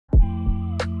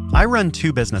I run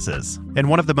 2 businesses, and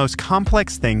one of the most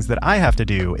complex things that I have to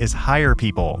do is hire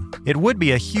people. It would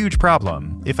be a huge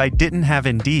problem if I didn't have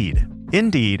Indeed.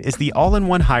 Indeed is the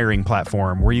all-in-one hiring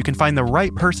platform where you can find the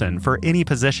right person for any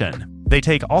position. They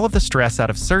take all of the stress out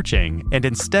of searching and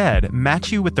instead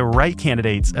match you with the right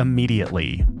candidates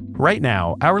immediately. Right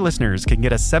now, our listeners can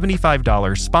get a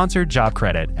 $75 sponsored job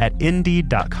credit at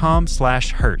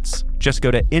Indeed.com/Hertz. Just go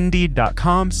to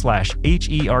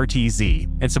Indeed.com/HERTZ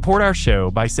and support our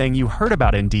show by saying you heard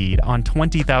about Indeed on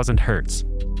 20,000 Hertz.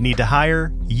 Need to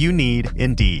hire? You need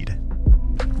Indeed.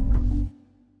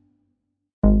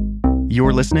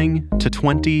 You're listening to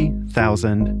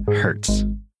 20,000 Hertz.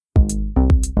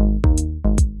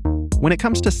 When it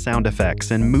comes to sound effects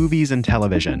in movies and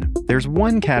television, there's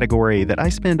one category that I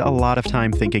spend a lot of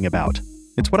time thinking about.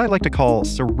 It's what I like to call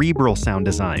cerebral sound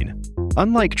design.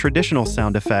 Unlike traditional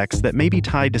sound effects that may be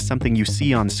tied to something you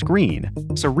see on screen,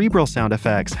 cerebral sound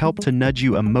effects help to nudge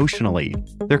you emotionally.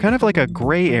 They're kind of like a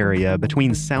gray area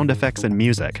between sound effects and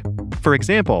music. For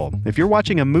example, if you're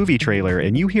watching a movie trailer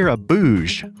and you hear a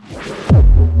boosh,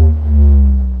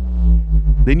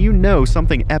 then you know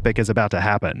something epic is about to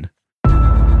happen.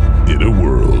 In a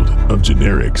world of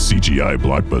generic CGI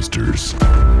blockbusters,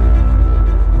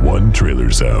 one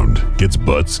trailer sound gets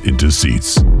butts into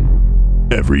seats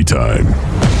every time.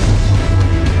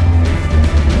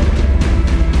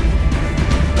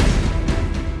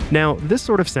 Now, this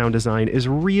sort of sound design is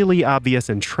really obvious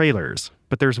in trailers,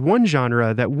 but there's one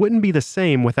genre that wouldn't be the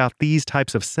same without these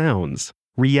types of sounds: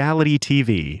 reality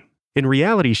TV. In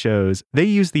reality shows, they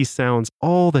use these sounds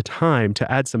all the time to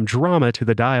add some drama to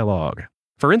the dialogue.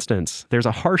 For instance, there's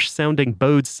a harsh-sounding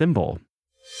bowed cymbal.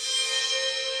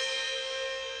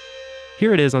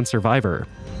 Here it is on Survivor.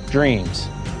 Dreams.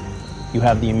 You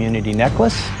have the immunity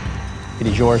necklace. It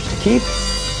is yours to keep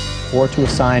or to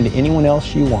assign to anyone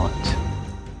else you want.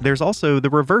 There's also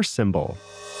the reverse cymbal.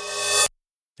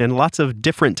 And lots of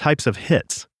different types of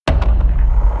hits.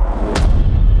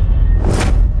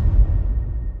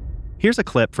 Here's a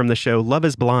clip from the show Love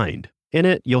is Blind. In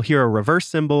it, you'll hear a reverse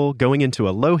cymbal going into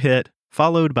a low hit,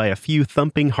 followed by a few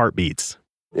thumping heartbeats.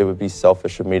 It would be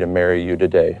selfish of me to marry you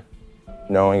today.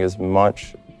 Knowing as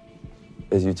much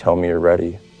as you tell me you're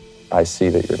ready, I see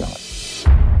that you're not.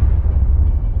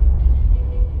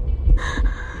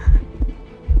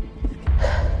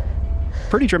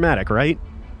 Pretty dramatic, right?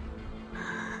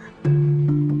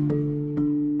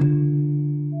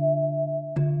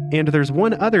 And there's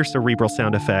one other cerebral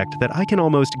sound effect that I can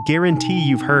almost guarantee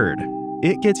you've heard.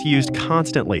 It gets used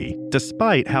constantly,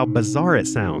 despite how bizarre it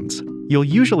sounds. You'll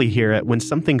usually hear it when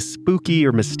something spooky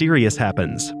or mysterious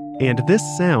happens. And this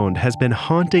sound has been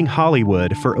haunting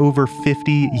Hollywood for over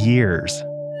 50 years.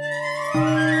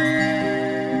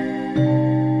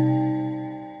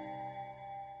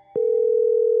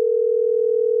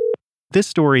 This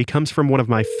story comes from one of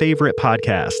my favorite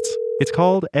podcasts. It's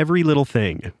called Every Little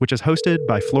Thing, which is hosted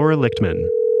by Flora Lichtman.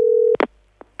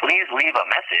 Please leave a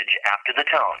message after the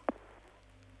tone.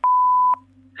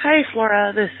 Hi,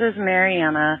 Flora. This is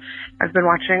Mariana. I've been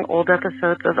watching old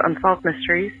episodes of Unsolved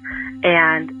Mysteries,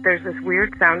 and there's this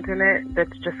weird sound in it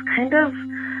that's just kind of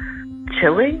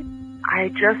chilly. I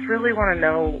just really want to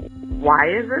know, why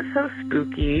is it so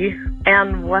spooky,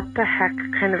 and what the heck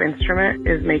kind of instrument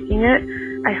is making it?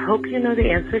 I hope you know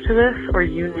the answer to this, or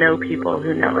you know people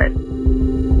who know it.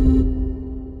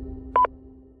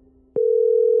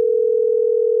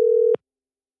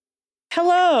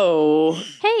 Hello.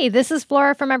 Hey, this is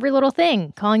Flora from Every Little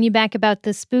Thing, calling you back about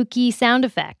the spooky sound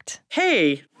effect.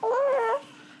 Hey.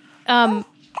 I'm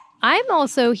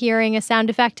also hearing a sound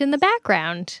effect in the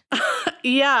background.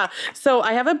 Yeah. So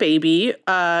I have a baby.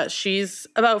 She's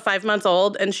about 5 months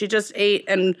old, and she just ate,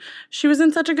 and she was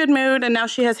in such a good mood, and now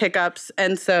she has hiccups.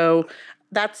 And so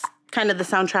that's kind of the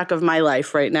soundtrack of my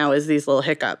life right now, is these little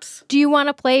hiccups. Do you want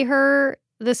to play her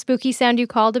the spooky sound you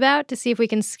called about to see if we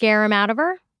can scare him out of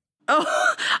her?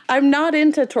 Oh, I'm not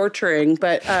into torturing,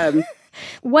 but...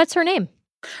 What's her name?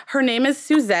 Her name is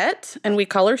Suzette, and we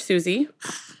call her Susie.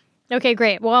 Okay,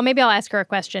 great. Well, maybe I'll ask her a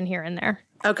question here and there.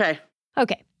 Okay.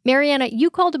 Okay. Mariana, you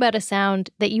called about a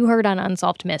sound that you heard on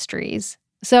Unsolved Mysteries.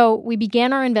 So we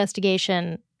began our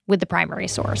investigation with the primary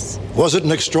source. Was it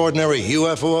an extraordinary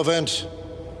UFO event?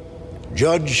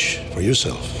 Judge for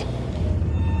yourself.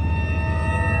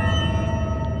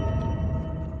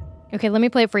 Okay, let me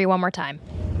play it for you one more time.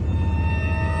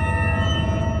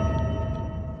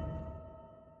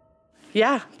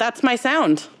 Yeah, that's my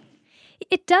sound.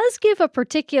 It does give a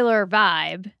particular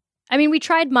vibe. I mean, we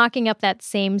tried mocking up that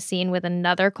same scene with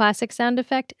another classic sound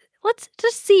effect. Let's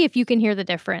just see if you can hear the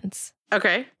difference.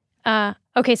 Okay.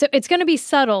 Okay, so it's going to be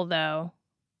subtle, though.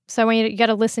 So I want you got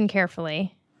to listen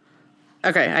carefully.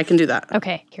 Okay, I can do that.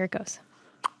 Okay, here it goes.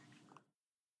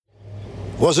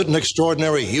 Was it an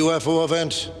extraordinary UFO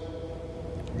event?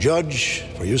 Judge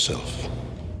for yourself.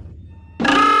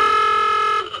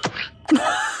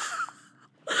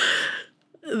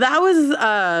 That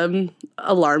was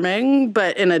alarming,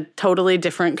 but in a totally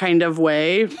different kind of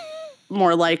way.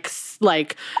 More like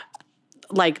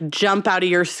jump out of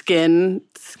your skin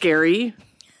scary.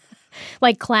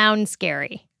 Like clown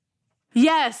scary.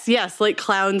 Yes, like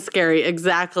clown scary,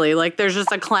 exactly. Like there's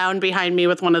just a clown behind me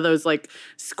with one of those like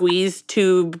squeeze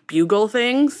tube bugle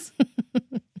things.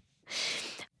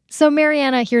 So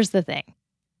Mariana, here's the thing.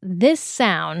 This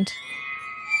sound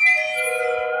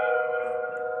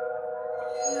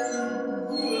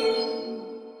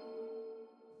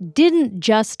didn't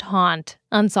just haunt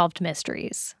Unsolved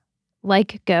Mysteries.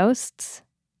 Like ghosts,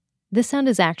 this sound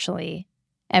is actually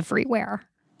everywhere.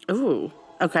 Ooh,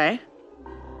 okay.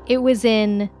 It was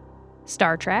in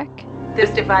Star Trek.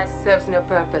 This device serves no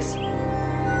purpose.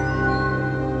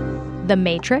 The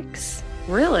Matrix.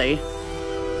 Really?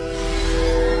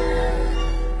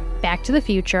 Back to the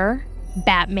Future.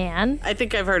 Batman. I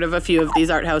think I've heard of a few of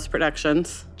these art house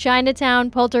productions.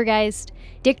 Chinatown, Poltergeist,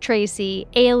 Dick Tracy,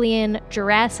 Alien,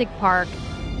 Jurassic Park.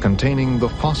 Containing the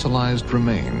fossilized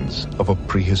remains of a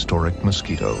prehistoric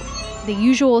mosquito. The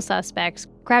Usual Suspects,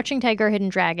 Crouching Tiger, Hidden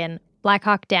Dragon, Black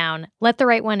Hawk Down, Let the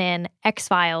Right One In,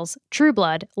 X-Files, True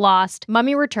Blood, Lost,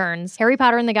 Mummy Returns, Harry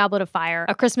Potter and the Goblet of Fire,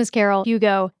 A Christmas Carol,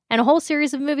 Hugo, and a whole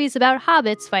series of movies about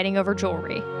hobbits fighting over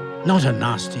jewelry. Not a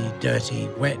nasty, dirty,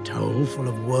 wet hole full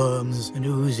of worms and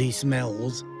oozy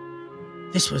smells.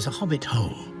 This was a hobbit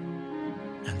hole.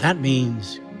 And that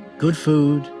means good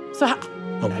food. So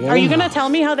are you going to tell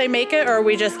me how they make it, or are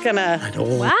we just going to...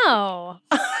 Wow.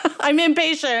 I'm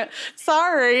impatient.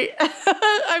 Sorry.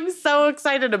 I'm so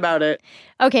excited about it.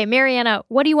 Okay, Mariana,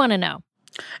 what do you want to know?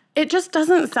 It just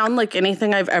doesn't sound like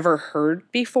anything I've ever heard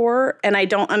before, and I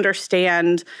don't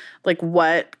understand, like,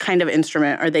 what kind of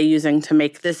instrument are they using to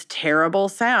make this terrible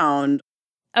sound?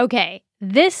 Okay,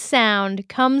 this sound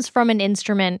comes from an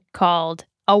instrument called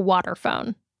a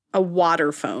waterphone. A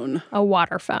waterphone? A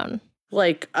waterphone.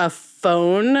 Like a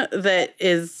phone that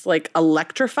is, like,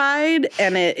 electrified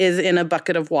and it is in a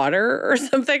bucket of water or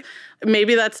something?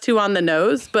 Maybe that's too on the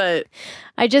nose, but...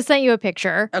 I just sent you a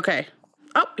picture. Okay.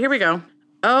 Oh, here we go.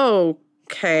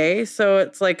 Okay, so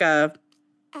it's like a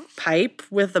pipe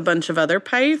with a bunch of other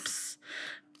pipes.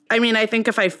 I mean, I think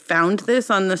if I found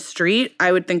this on the street,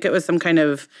 I would think it was some kind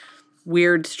of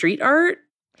weird street art.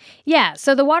 Yeah,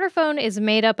 so the waterphone is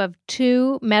made up of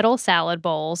two metal salad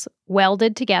bowls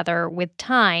welded together with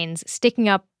tines sticking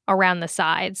up around the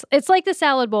sides. It's like the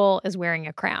salad bowl is wearing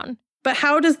a crown. But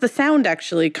how does the sound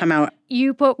actually come out?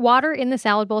 You put water in the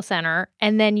salad bowl center,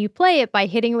 and then you play it by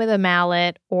hitting it with a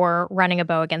mallet or running a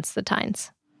bow against the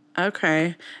tines.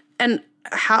 Okay. And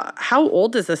how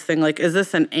old is this thing? Like, is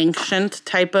this an ancient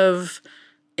type of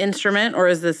instrument, or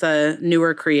is this a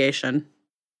newer creation?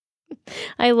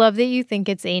 I love that you think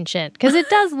it's ancient, because it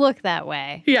does look that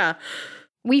way. Yeah.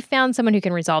 We found someone who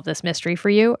can resolve this mystery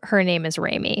for you. Her name is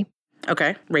Rami.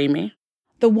 Okay, Rami.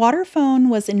 The waterphone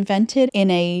was invented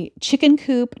in a chicken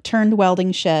coop turned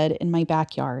welding shed in my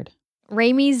backyard.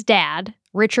 Rami's dad,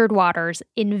 Richard Waters,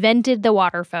 invented the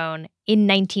waterphone in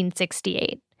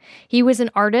 1968. He was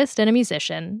an artist and a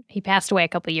musician. He passed away a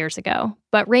couple years ago.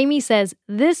 But Rami says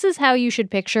this is how you should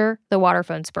picture the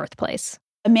waterphone's birthplace.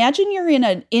 Imagine you're in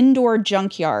an indoor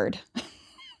junkyard.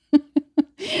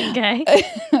 Okay.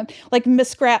 Like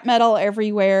scrap metal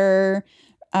everywhere.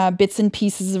 Bits and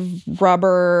pieces of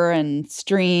rubber and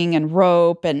string and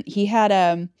rope. And he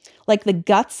had like the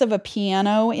guts of a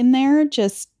piano in there,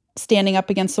 just standing up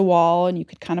against the wall, and you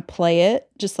could kind of play it,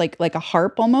 just like a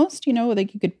harp almost,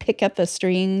 like you could pick at the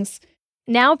strings.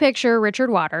 Now picture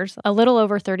Richard Waters, a little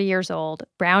over 30 years old,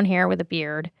 brown hair with a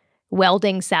beard,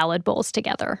 welding salad bowls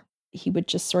together. He would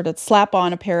just sort of slap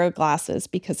on a pair of glasses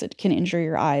because it can injure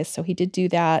your eyes. So he did do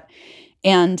that,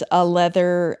 and a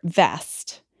leather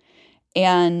vest.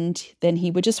 And then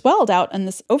he would just weld out on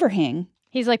this overhang.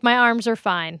 He's like, my arms are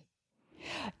fine.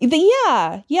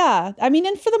 Yeah. I mean,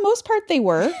 and for the most part, they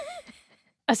were.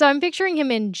 So I'm picturing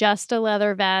him in just a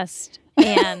leather vest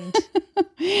and...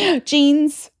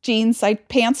 jeans,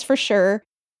 pants for sure.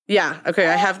 Yeah, okay,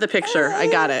 I have the picture. I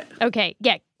got it. Okay,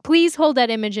 yeah. Please hold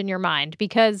that image in your mind,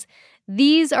 because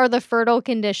these are the fertile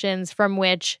conditions from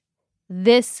which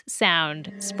this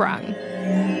sound sprung.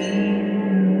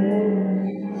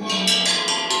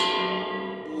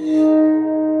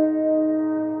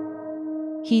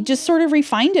 He just sort of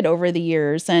refined it over the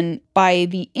years. And by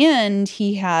the end,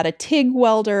 he had a TIG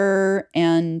welder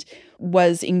and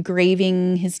was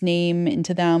engraving his name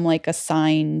into them like a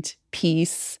signed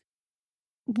piece.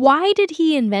 Why did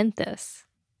he invent this?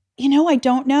 I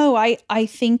don't know. I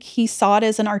think he saw it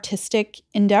as an artistic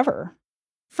endeavor.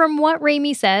 From what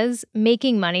Raimi says,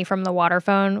 making money from the water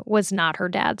phone was not her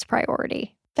dad's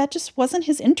priority. That just wasn't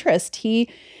his interest.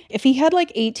 If he had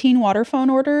like 18 water phone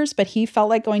orders, but he felt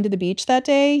like going to the beach that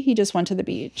day, he just went to the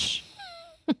beach.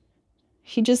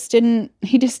 He just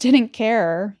didn't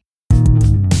care.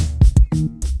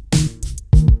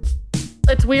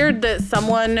 It's weird that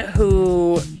someone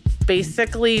who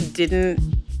basically didn't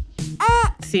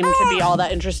seem to be all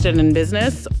that interested in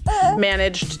business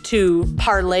managed to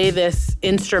parlay this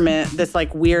instrument, this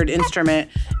like weird instrument,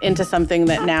 into something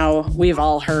that now we've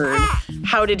all heard.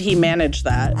 How did he manage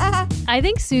that? I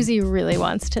think Susie really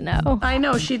wants to know. I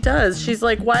know, she does. She's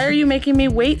like, why are you making me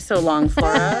wait so long,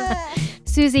 Flora?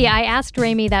 Susie, I asked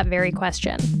Raimi that very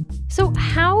question. So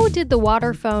how did the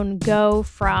water phone go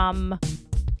from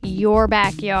your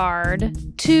backyard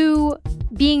to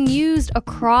being used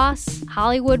across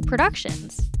Hollywood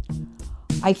productions?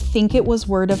 I think it was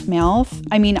word of mouth.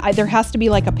 I mean, there has to be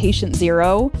like a patient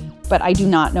zero, but I do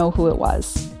not know who it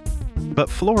was. But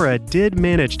Flora did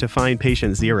manage to find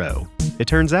patient zero. It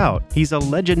turns out he's a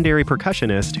legendary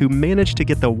percussionist who managed to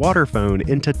get the water phone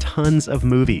into tons of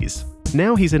movies.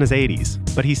 Now he's in his 80s,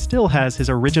 but he still has his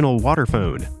original water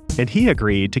phone, and he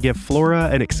agreed to give Flora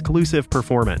an exclusive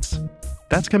performance.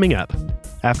 That's coming up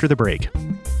after the break.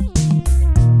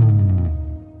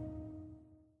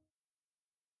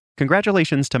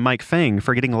 Congratulations to Mike Fang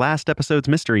for getting last episode's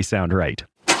mystery sound right.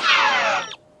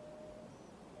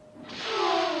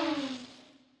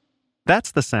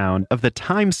 That's the sound of the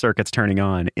time circuits turning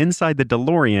on inside the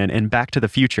DeLorean in Back to the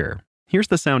Future. Here's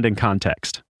the sound in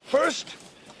context. First,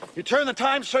 you turn the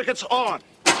time circuits on.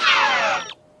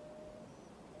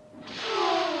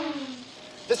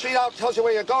 This readout tells you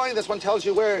where you're going, this one tells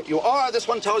you where you are, this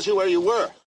one tells you where you were.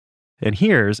 And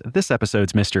here's this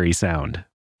episode's mystery sound.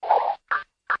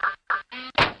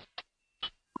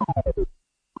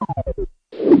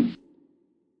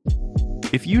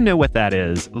 If you know what that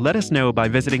is, let us know by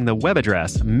visiting the web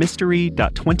address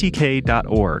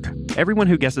mystery.20k.org. Everyone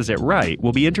who guesses it right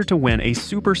will be entered to win a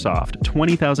super soft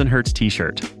 20,000 Hertz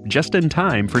t-shirt, just in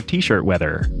time for t-shirt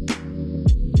weather.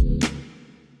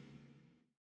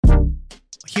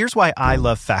 Here's why I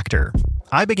love Factor.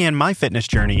 I began my fitness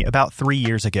journey about 3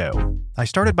 years ago. I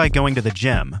started by going to the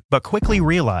gym, but quickly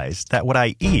realized that what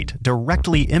I eat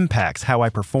directly impacts how I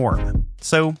perform.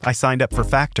 So I signed up for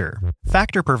Factor.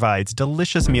 Factor provides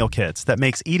delicious meal kits that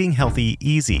makes eating healthy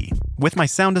easy. With my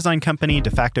sound design company,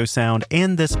 DeFacto Sound,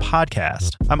 and this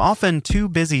podcast, I'm often too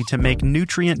busy to make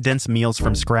nutrient-dense meals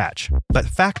from scratch. But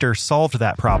Factor solved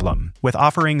that problem with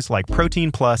offerings like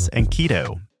Protein Plus and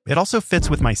Keto. It also fits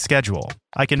with my schedule.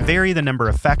 I can vary the number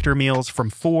of Factor meals from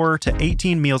 4 to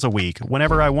 18 meals a week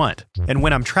whenever I want. And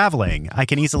when I'm traveling, I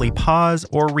can easily pause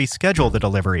or reschedule the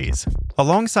deliveries.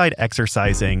 Alongside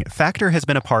exercising, Factor has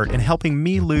been a part in helping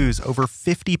me lose over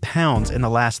 50 pounds in the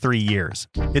last 3 years.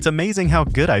 It's amazing how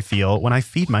good I feel when I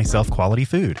feed myself quality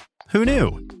food. Who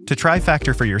knew? To try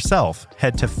Factor for yourself,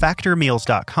 head to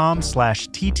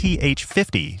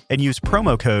factormeals.com/TTH50 and use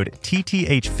promo code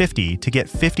TTH50 to get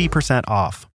 50%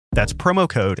 off. That's promo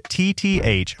code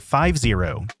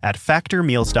TTH50 at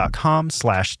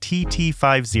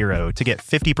factormeals.com/TT50 to get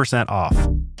 50% off.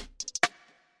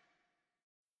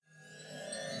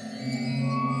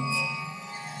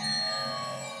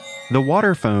 The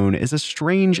water phone is a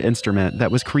strange instrument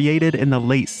that was created in the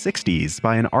late 60s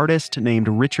by an artist named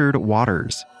Richard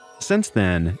Waters. Since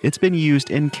then, it's been used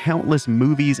in countless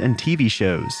movies and TV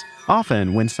shows,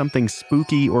 often when something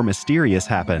spooky or mysterious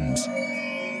happens.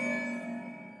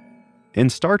 In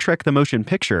Star Trek The Motion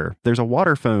Picture, there's a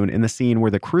water phone in the scene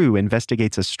where the crew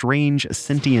investigates a strange,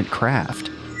 sentient craft.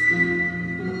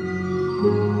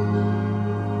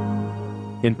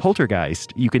 In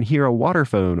Poltergeist, you can hear a water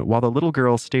phone while the little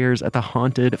girl stares at the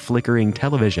haunted, flickering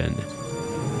television.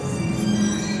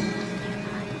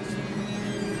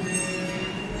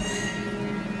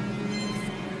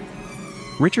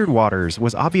 Richard Waters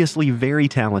was obviously very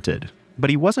talented, but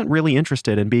he wasn't really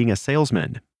interested in being a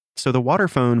salesman. So the water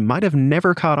phone might have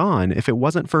never caught on if it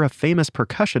wasn't for a famous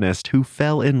percussionist who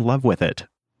fell in love with it.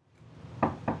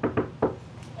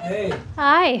 Hey.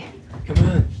 Hi. Come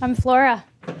on. I'm Flora.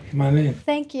 Come on in.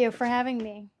 Thank you for having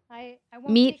me.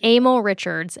 Meet Emil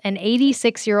Richards, an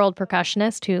 86-year-old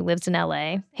percussionist who lives in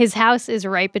LA. His house is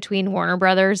right between Warner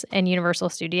Brothers and Universal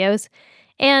Studios.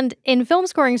 And in film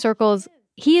scoring circles,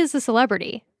 he is a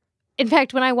celebrity. In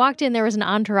fact, when I walked in, there was an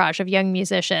entourage of young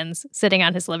musicians sitting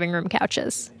on his living room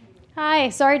couches. Hi,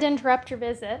 sorry to interrupt your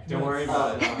visit. Don't worry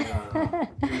about it.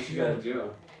 Do what you gotta do.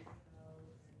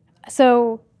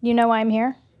 So, you know why I'm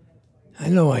here? I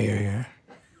know why you're here.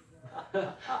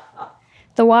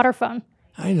 The water phone.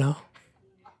 I know.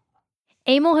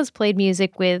 Emil has played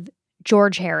music with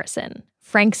George Harrison,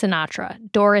 Frank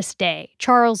Sinatra, Doris Day,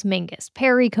 Charles Mingus,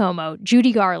 Perry Como,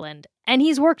 Judy Garland, and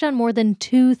he's worked on more than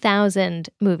 2,000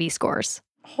 movie scores.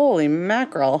 Holy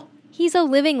mackerel. He's a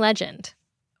living legend.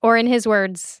 Or in his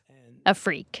words, a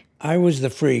freak. I was the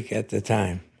freak at the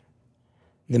time.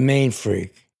 The main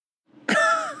freak.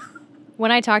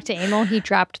 When I talked to Emil, he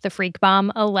dropped the freak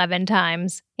bomb 11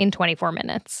 times in 24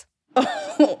 minutes.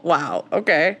 Oh, wow.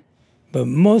 Okay. But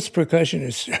most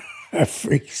percussionists are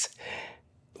freaks.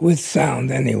 With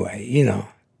sound anyway, you know.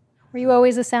 Were you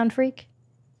always a sound freak?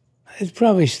 It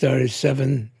probably started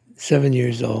seven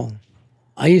years old.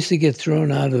 I used to get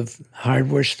thrown out of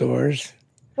hardware stores.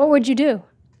 What would you do?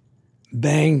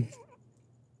 Bang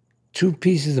 2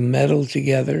 pieces of metal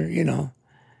together, you know.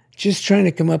 Just trying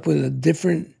to come up with a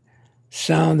different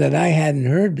sound that I hadn't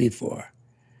heard before.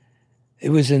 It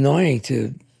was annoying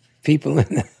to people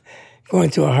going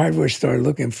to a hardware store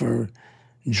looking for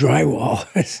drywall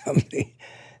or something.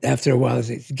 After a while, I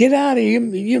say, get out of here.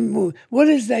 You, what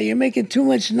is that? You're making too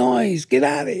much noise. Get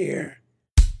out of here.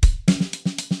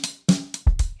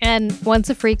 And once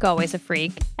a freak, always a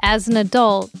freak. As an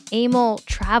adult, Emil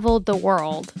traveled the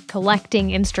world collecting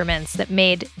instruments that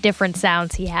made different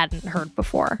sounds he hadn't heard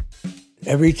before.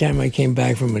 Every time I came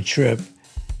back from a trip,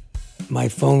 my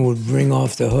phone would ring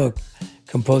off the hook.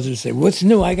 Composers would say, what's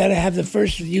new? I got to have the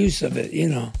first use of it, you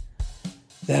know.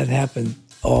 That happened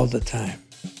all the time.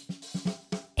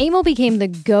 Emil became the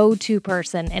go-to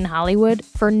person in Hollywood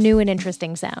for new and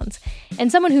interesting sounds.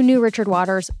 And someone who knew Richard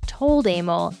Waters told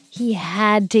Emil he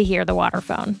had to hear the water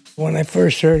phone. When I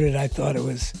first heard it, I thought it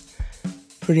was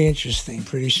pretty interesting,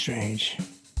 pretty strange.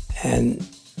 And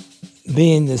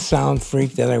being the sound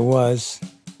freak that I was,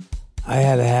 I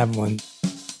had to have one.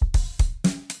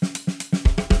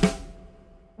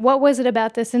 What was it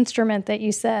about this instrument that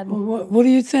you said? What do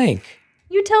you think?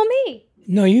 You tell me.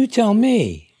 No, you tell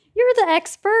me. You're the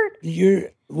expert.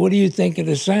 What do you think of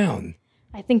the sound?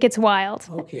 I think it's wild.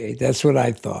 Okay, that's what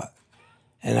I thought.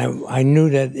 And I knew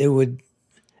that it would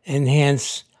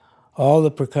enhance all the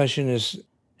percussionists'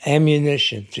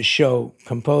 ammunition to show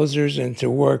composers and to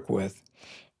work with.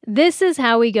 This is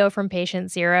how we go from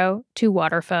Patient Zero to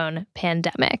Waterphone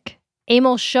Pandemic.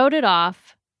 Emil showed it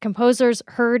off. Composers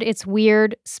heard its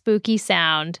weird, spooky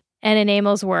sound. And in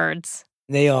Emil's words,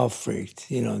 they all freaked.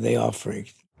 They all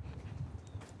freaked.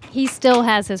 He still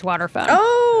has his water phone.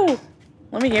 Oh,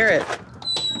 let me hear it.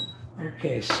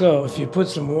 Okay, so if you put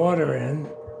some water in.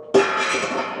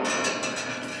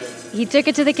 He took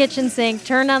it to the kitchen sink,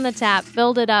 turned on the tap,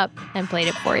 filled it up, and played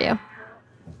it for you.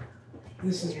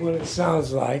 This is what it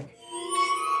sounds like.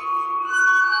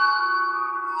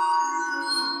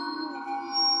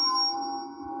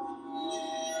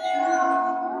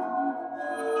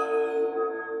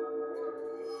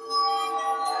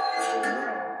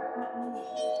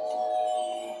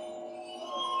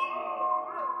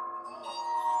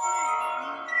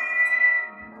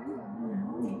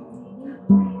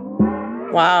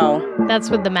 Wow. That's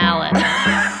with the mallet.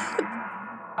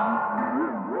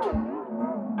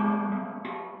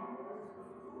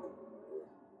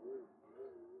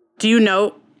 Do you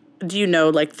know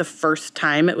like the first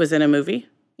time it was in a movie?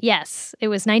 Yes, it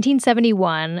was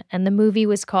 1971, and the movie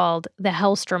was called The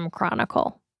Hellstrom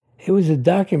Chronicle. It was a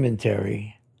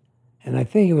documentary, and I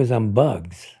think it was on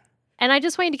bugs. And I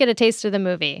just want you to get a taste of the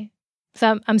movie.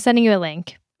 So I'm sending you a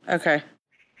link. Okay.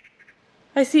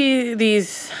 I see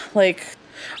these,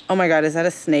 oh my God, is that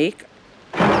a snake?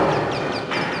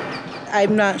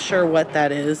 I'm not sure what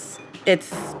that is.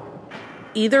 It's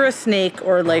either a snake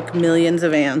or millions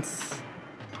of ants.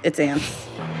 It's ants.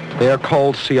 They are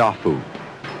called Siafu,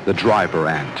 the driver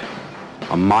ant,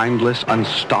 a mindless,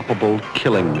 unstoppable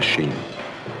killing machine.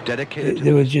 Dedicated.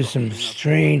 There was just some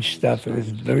strange stuff. It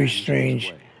was very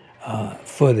strange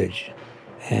footage.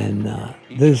 And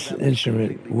this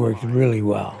instrument worked really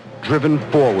well. Driven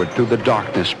forward through the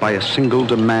darkness by a single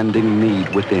demanding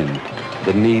need within,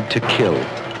 the need to kill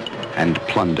and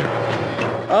plunder.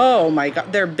 Oh my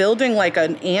God, they're building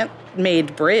an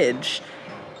ant-made bridge.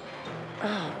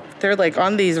 Oh, they're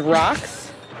on these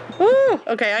rocks. Ooh,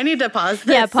 okay, I need to pause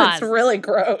this. Yeah, pause. It's really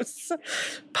gross.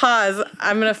 Pause.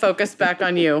 I'm going to focus back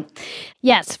on you.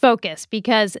 Yes, focus,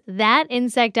 because that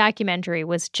insect documentary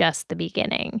was just the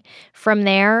beginning. From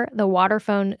there, the water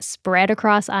phone spread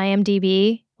across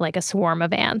IMDb like a swarm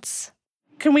of ants.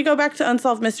 can we go back to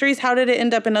Unsolved Mysteries? How did it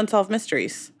end up in Unsolved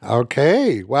Mysteries?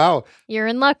 Okay. Wow. You're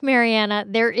in luck, Mariana.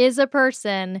 There is a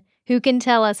person who can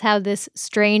tell us how this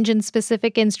strange and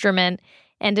specific instrument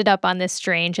ended up on this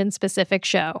strange and specific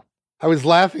show. I was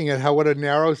laughing at what a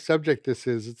narrow subject this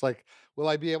is. It's like, will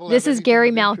I be able to? This is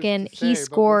Gary Malkin. He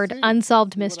scored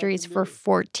Unsolved Mysteries for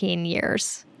 14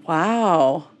 years.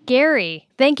 Wow. Gary,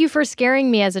 thank you for scaring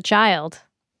me as a child.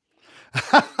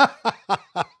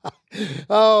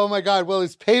 Oh my God. Well,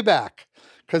 it's payback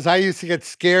because I used to get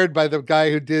scared by the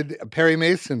guy who did Perry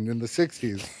Mason in the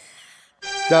 60s.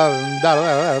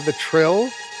 The trill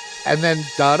and then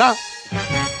da-da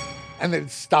and then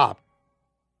stop.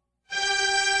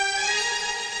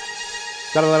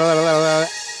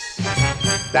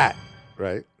 That,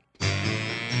 right?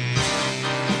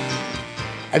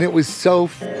 And it was so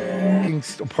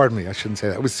pardon me, I shouldn't say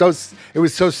that. It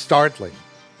was so startling.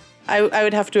 I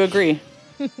would have to agree.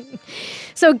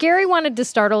 So Gary wanted to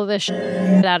startle the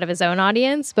shit out of his own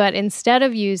audience, but instead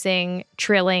of using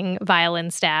trilling violin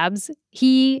stabs,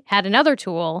 he had another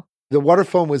tool. The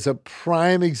waterphone was a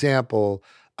prime example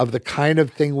of the kind of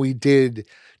thing we did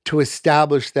to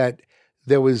establish that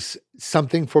there was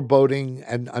something foreboding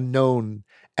and unknown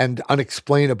and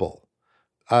unexplainable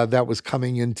that was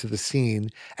coming into the scene,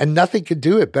 and nothing could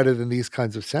do it better than these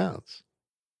kinds of sounds.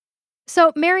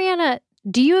 So, Mariana,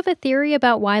 do you have a theory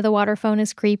about why the waterphone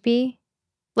is creepy?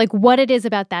 Like what it is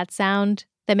about that sound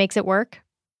that makes it work?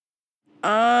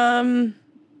 I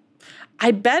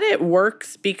bet it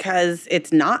works because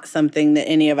it's not something that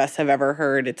any of us have ever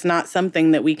heard. It's not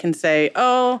something that we can say,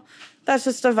 oh, that's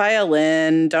just a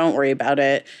violin. Don't worry about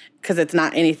it. Because it's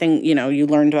not anything, you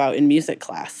learned about in music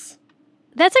class.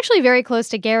 That's actually very close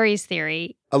to Gary's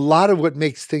theory. A lot of what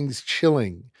makes things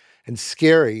chilling and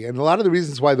scary, and a lot of the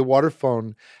reasons why the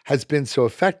waterphone has been so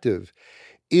effective,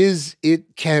 is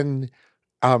it can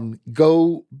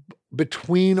go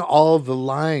between all the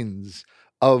lines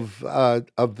of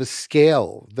the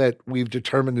scale that we've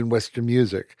determined in Western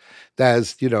music.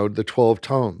 That's, the 12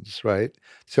 tones, right?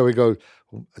 So we go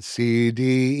C,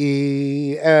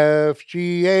 D, E, F,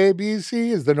 G, A, B, C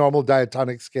is the normal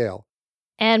diatonic scale.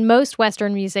 And most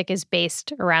Western music is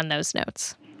based around those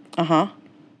notes. Uh-huh.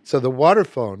 So the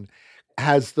waterphone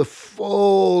has the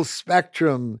full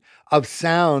spectrum of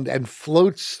sound and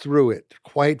floats through it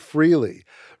quite freely.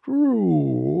 The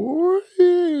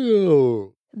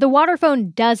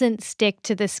waterphone doesn't stick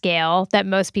to the scale that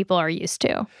most people are used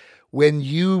to. When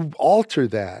you alter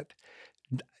that,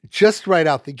 just right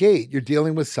out the gate, you're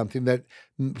dealing with something that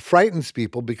frightens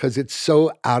people because it's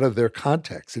so out of their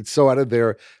context. It's so out of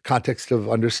their context of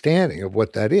understanding of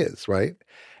what that is, right?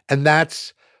 And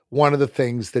that's one of the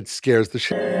things that scares the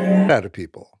shit out of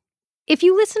people. If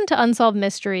you listen to Unsolved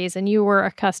Mysteries and you were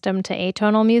accustomed to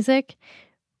atonal music,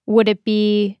 would it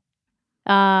be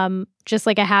just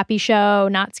like a happy show,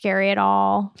 not scary at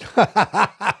all? A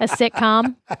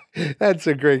sitcom? That's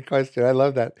a great question. I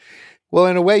love that. Well,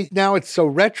 in a way, now it's so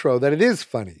retro that it is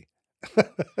funny.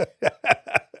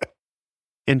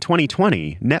 In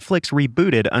 2020, Netflix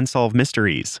rebooted Unsolved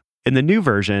Mysteries. In the new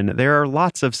version, there are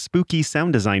lots of spooky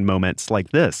sound design moments like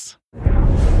this.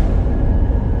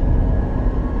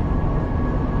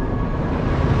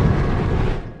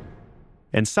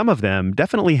 And some of them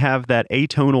definitely have that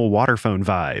atonal waterphone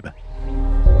vibe.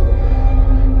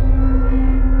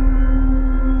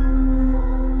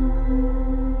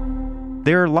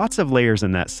 There are lots of layers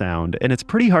in that sound, and it's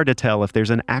pretty hard to tell if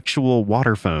there's an actual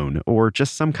waterphone or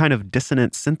just some kind of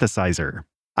dissonant synthesizer.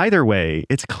 Either way,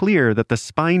 it's clear that the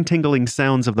spine-tingling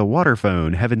sounds of the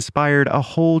waterphone have inspired a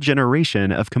whole generation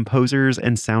of composers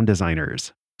and sound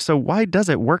designers. So why does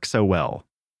it work so well?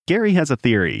 Gary has a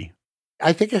theory.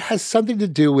 I think it has something to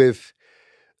do with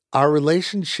our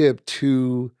relationship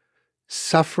to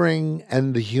suffering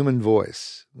and the human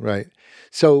voice, right?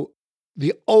 So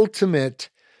the ultimate,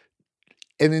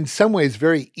 and in some ways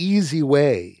very easy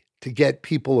way to get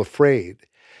people afraid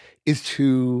is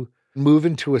to move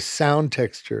into a sound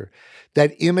texture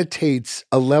that imitates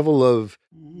a level of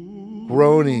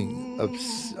groaning, of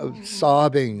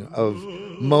sobbing, of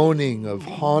moaning, of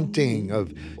haunting,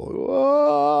 of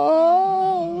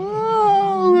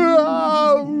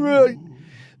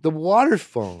the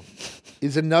waterphone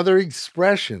is another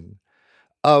expression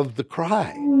of the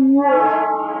cry.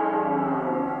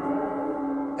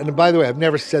 And by the way, I've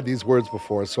never said these words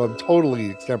before, so I'm totally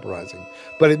extemporizing.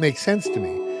 But it makes sense to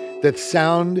me that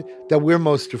sound that we're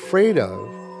most afraid of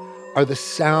are the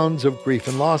sounds of grief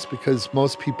and loss, because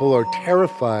most people are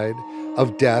terrified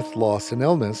of death, loss, and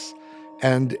illness.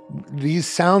 And these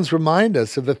sounds remind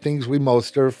us of the things we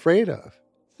most are afraid of.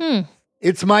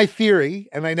 It's my theory,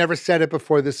 and I never said it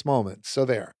before this moment, so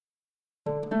there.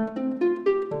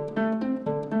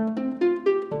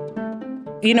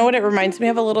 You know what it reminds me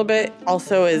of a little bit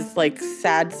also is like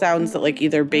sad sounds that like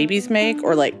either babies make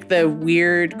or like the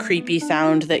weird creepy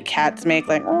sound that cats make,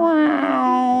 like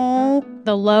wow.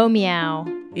 The low meow.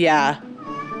 Yeah.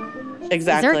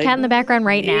 Exactly. Is there a cat in the background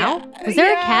right now? Was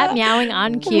there a cat meowing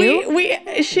on cue?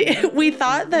 We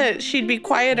thought that she'd be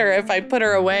quieter if I put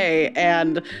her away,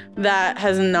 and that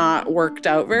has not worked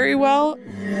out very well.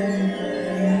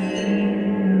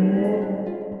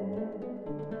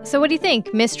 So what do you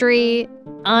think? Mystery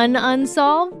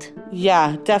unsolved?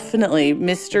 Yeah, definitely.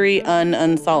 Mystery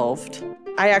unsolved.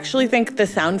 I actually think the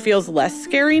sound feels less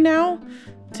scary now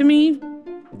to me.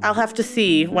 I'll have to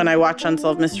see when I watch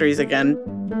Unsolved Mysteries again.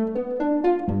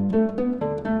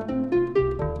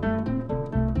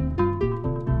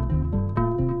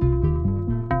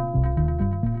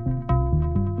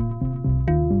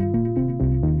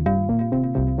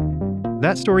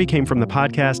 That story came from the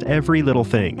podcast Every Little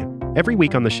Thing. Every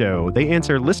week on the show, they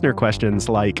answer listener questions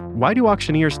like, why do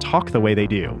auctioneers talk the way they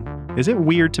do? Is it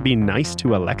weird to be nice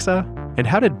to Alexa? And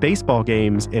how did baseball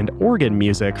games and organ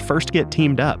music first get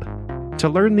teamed up? To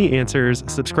learn the answers,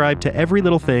 subscribe to Every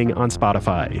Little Thing on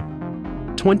Spotify.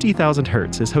 20,000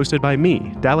 Hertz is hosted by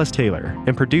me, Dallas Taylor,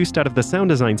 and produced out of the sound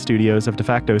design studios of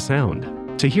DeFacto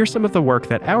Sound. To hear some of the work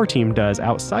that our team does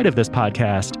outside of this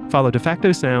podcast, follow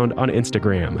DeFacto Sound on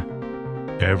Instagram.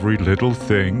 Every Little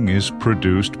Thing is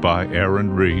produced by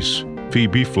Aaron Reese,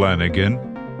 Phoebe Flanagan,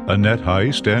 Annette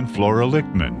Heist, and Flora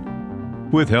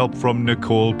Lichtman, with help from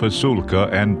Nicole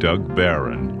Pasulka and Doug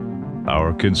Barron.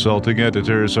 Our consulting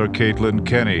editors are Caitlin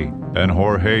Kenny and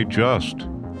Jorge Just.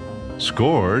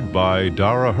 Scored by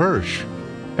Dara Hirsch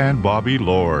and Bobby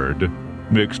Lord.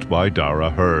 Mixed by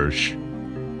Dara Hirsch.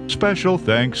 Special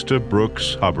thanks to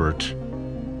Brooks Hubbard.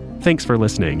 Thanks for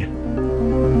listening.